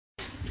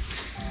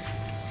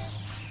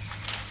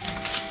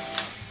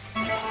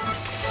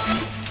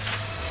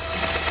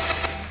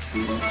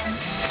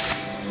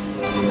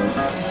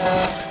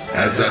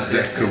As I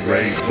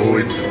decorate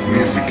voids with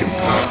music and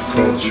pop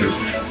culture,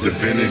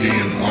 divinity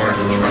and art,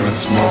 trying to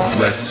smoke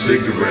less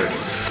cigarettes.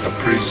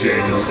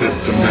 Appreciate a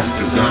system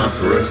that's designed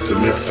for us to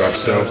lift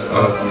ourselves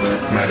up.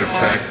 Matter of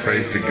fact,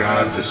 praise to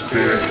God, the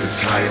spirit is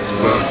high as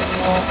fuck.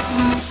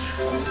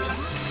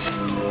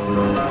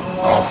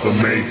 Off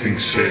amazing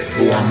shit,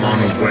 who I'm on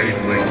a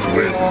wavelength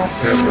with.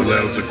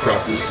 Parallels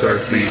across this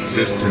earthly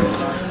existence.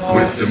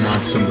 Wisdom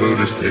on some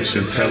Buddhist-ish,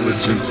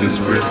 intelligence is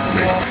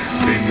rhythmic.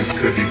 Demons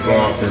could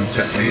evolve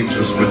into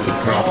angels with the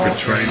proper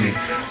training.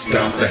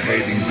 Stop the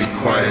hating, be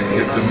quiet,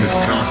 ism is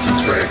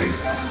concentrating.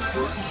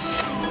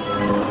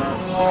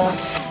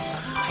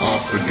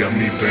 Off a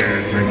gummy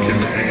bear, drinking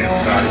the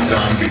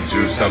anti-zombie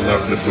juice. I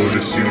love the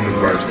Buddhist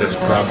universe, that's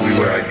probably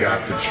where I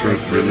got the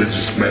truth.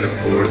 Religious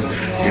metaphors,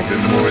 even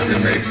more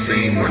than they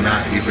seem, we're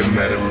not even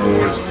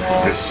metaphors.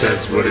 It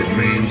says what it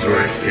means,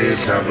 or it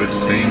is how it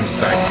seems.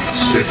 Psychic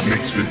shit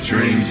mixed with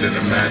dreams and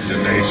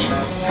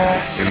imaginations.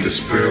 In the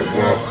spirit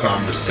world,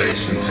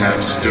 conversations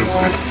half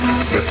stupid,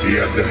 but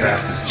the other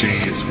half is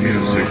genius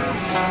music.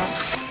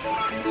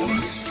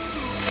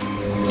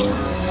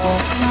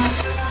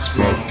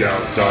 Smoked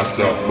out thoughts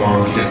off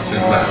long hits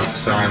and loud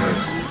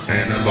silence.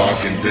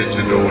 Analog and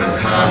digital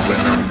and high when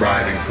I'm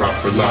riding.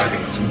 Proper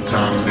lighting,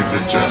 sometimes these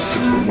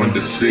adjusted for one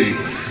to see.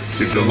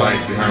 See the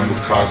light behind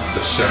what caused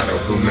the shadow.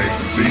 Who made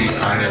the beat?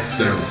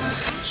 ISM.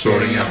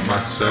 Sorting out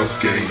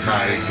myself, getting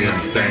high again,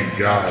 thank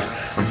God.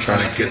 I'm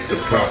trying to get the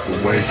proper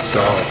way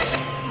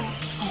solved.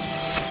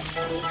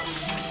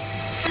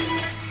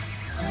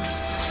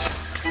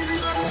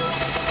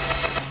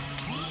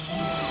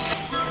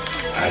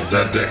 As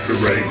I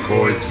decorate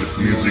voids with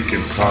music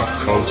and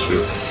pop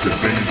culture,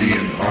 divinity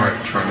and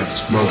art, trying to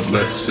smoke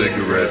less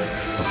cigarettes.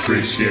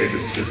 Appreciate a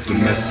system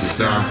that's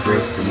designed for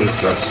us to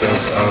lift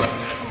ourselves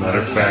up. Matter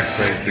of fact,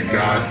 praise to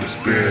God, the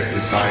spirit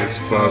is high as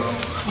fuck.